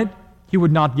wanted, he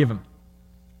would not give them.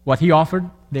 What he offered,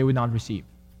 they would not receive.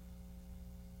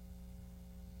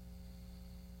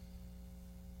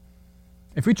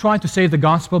 If we try to save the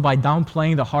gospel by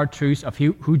downplaying the hard truths of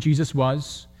who Jesus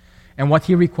was and what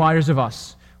he requires of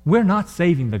us, we're not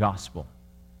saving the gospel.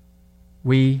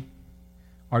 We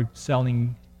are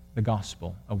selling the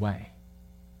gospel away.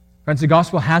 Friends, the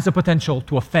gospel has the potential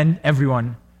to offend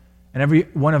everyone and every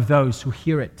one of those who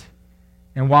hear it.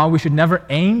 And while we should never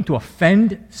aim to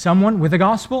offend someone with the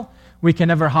gospel, we can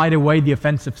never hide away the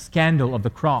offensive scandal of the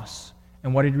cross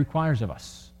and what it requires of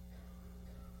us.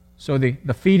 So the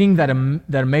feeding that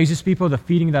amazes people, the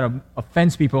feeding that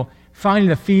offends people, finally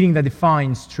the feeding that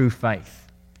defines true faith.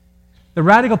 The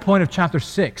radical point of chapter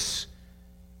 6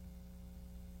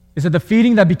 is that the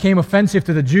feeding that became offensive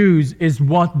to the Jews is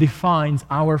what defines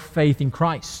our faith in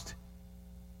Christ.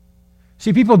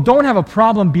 See, people don't have a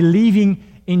problem believing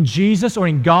in Jesus or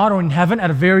in God or in heaven at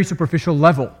a very superficial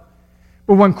level.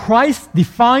 But when Christ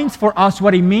defines for us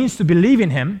what it means to believe in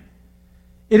Him,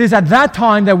 it is at that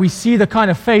time that we see the kind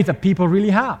of faith that people really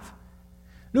have.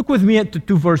 Look with me at the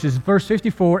two verses, verse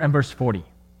 54 and verse 40.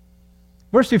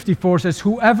 Verse 54 says,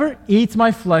 "Whoever eats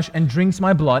my flesh and drinks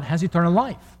my blood has eternal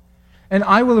life, and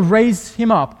I will raise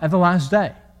him up at the last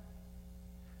day."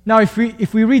 Now, if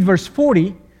we read verse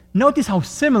 40, notice how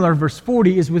similar verse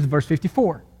 40 is with verse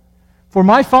 54. "For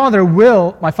my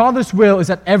Father's will is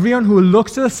that everyone who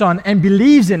looks to the Son and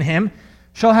believes in Him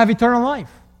shall have eternal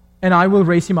life, and I will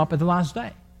raise him up at the last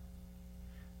day."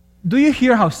 Do you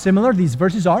hear how similar these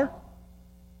verses are?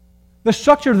 The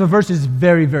structure of the verse is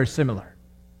very, very similar.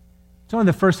 It's only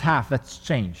the first half that's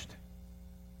changed.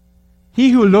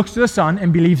 He who looks to the Son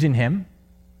and believes in Him,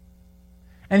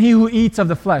 and he who eats of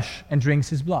the flesh and drinks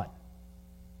His blood.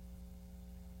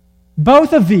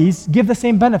 Both of these give the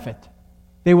same benefit.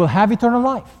 They will have eternal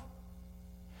life.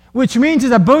 Which means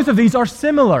that both of these are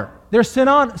similar. They're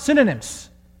synonyms.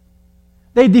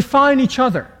 They define each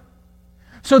other.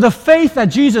 So the faith that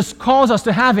Jesus calls us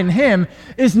to have in Him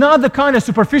is not the kind of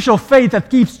superficial faith that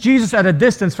keeps Jesus at a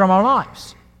distance from our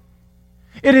lives.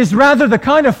 It is rather the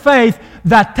kind of faith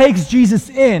that takes Jesus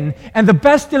in. And the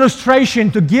best illustration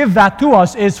to give that to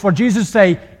us is for Jesus to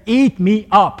say, "Eat me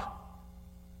up.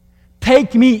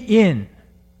 Take me in."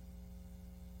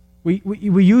 We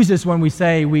use this when we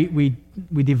say we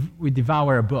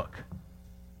devour a book,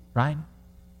 right?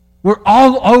 We're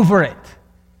all over it.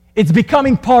 It's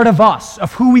becoming part of us,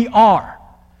 of who we are.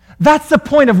 That's the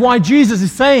point of why Jesus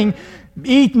is saying,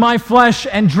 "Eat my flesh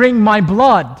and drink my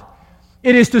blood."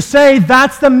 It is to say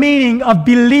that's the meaning of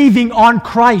believing on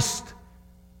Christ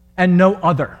and no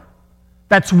other.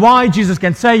 That's why Jesus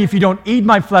can say, "If you don't eat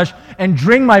my flesh and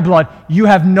drink my blood, you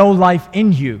have no life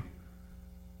in you."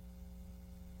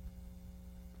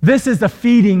 This is the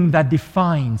feeding that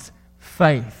defines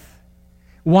faith.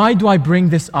 Why do I bring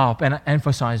this up and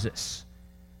emphasize this?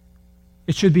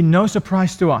 It should be no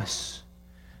surprise to us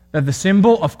that the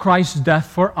symbol of Christ's death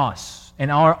for us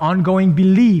and our ongoing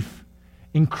belief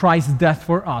in Christ's death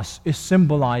for us is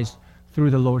symbolized through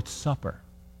the Lord's Supper.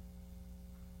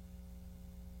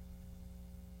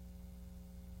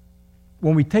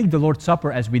 When we take the Lord's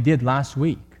Supper as we did last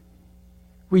week,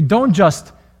 we don't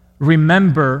just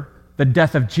remember the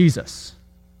death of Jesus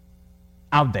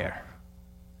out there.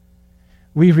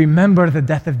 We remember the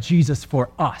death of Jesus for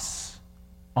us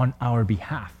on our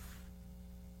behalf.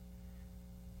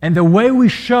 And the way we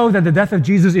show that the death of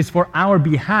Jesus is for our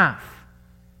behalf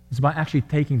is by actually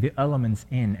taking the elements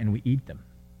in and we eat them.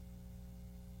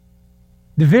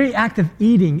 The very act of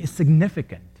eating is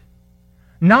significant.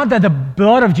 Not that the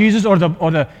blood of Jesus or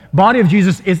the body of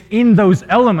Jesus is in those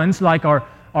elements like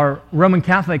our Roman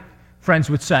Catholic friends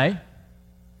would say.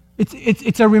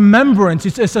 It's a remembrance.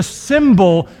 It's a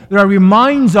symbol that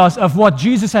reminds us of what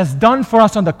Jesus has done for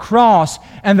us on the cross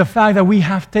and the fact that we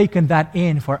have taken that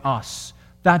in for us.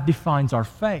 That defines our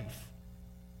faith.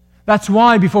 That's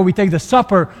why before we take the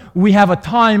supper, we have a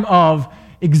time of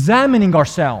examining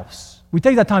ourselves. We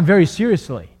take that time very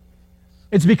seriously.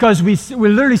 It's because we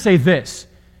literally say this: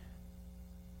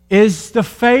 is the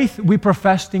faith we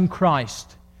professed in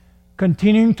Christ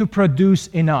continuing to produce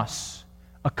in us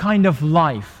a kind of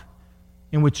life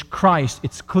in which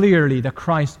it's clearly that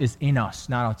Christ is in us,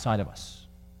 not outside of us?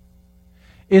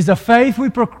 Is the faith we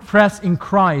profess in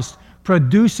Christ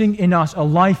producing in us a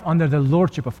life under the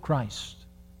lordship of Christ?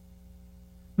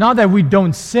 Not that we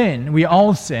don't sin, we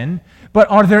all sin, but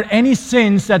are there any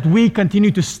sins that we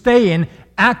continue to stay in,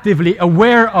 actively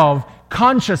aware of,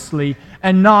 consciously,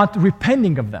 and not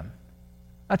repenting of them?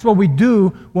 That's what we do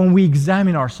when we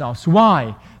examine ourselves.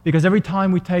 Why? Because every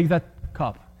time we take that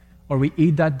cup or we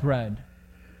eat that bread,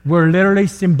 we're literally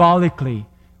symbolically,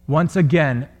 once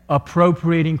again,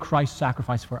 appropriating Christ's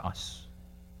sacrifice for us.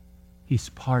 He's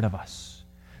part of us.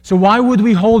 So why would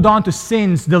we hold on to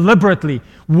sins deliberately,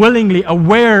 willingly,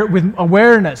 with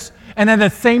awareness, and at the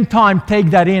same time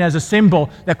take that in as a symbol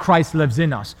that Christ lives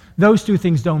in us? Those two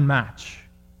things don't match.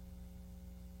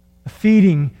 A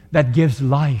feeding that gives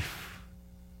life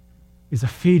is a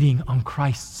feeding on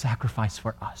Christ's sacrifice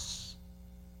for us.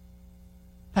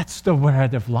 That's the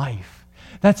bread of life.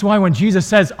 That's why when Jesus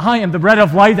says, I am the bread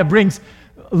of life that brings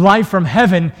life from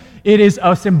heaven, it is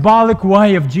a symbolic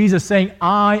way of Jesus saying,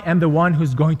 I am the one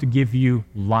who's going to give you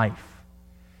life.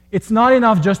 It's not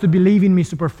enough just to believe in me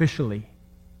superficially.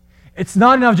 It's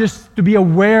not enough just to be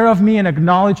aware of me and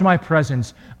acknowledge my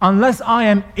presence. Unless I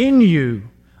am in you,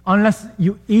 unless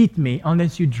you eat me,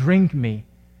 unless you drink me,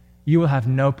 you will have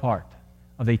no part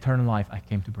of the eternal life I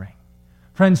came to bring.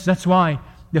 Friends, that's why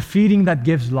the feeding that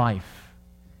gives life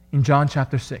in John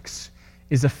chapter 6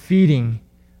 is a feeding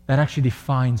that actually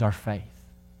defines our faith.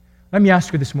 Let me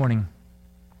ask you this morning,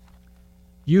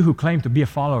 you who claim to be a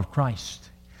follower of Christ,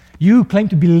 you who claim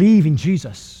to believe in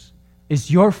Jesus,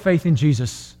 is your faith in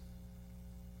Jesus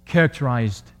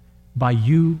characterized by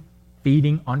you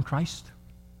feeding on Christ?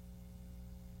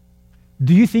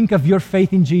 Do you think of your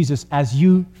faith in Jesus as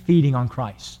you feeding on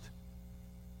Christ?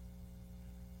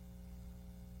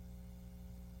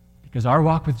 Because our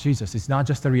walk with Jesus is not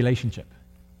just a relationship,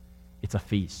 it's a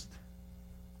feast.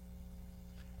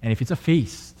 And if it's a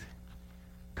feast,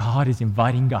 God is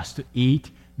inviting us to eat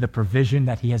the provision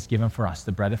that He has given for us,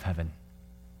 the bread of heaven.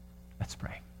 Let's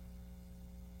pray.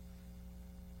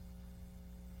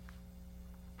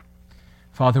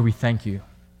 Father, we thank you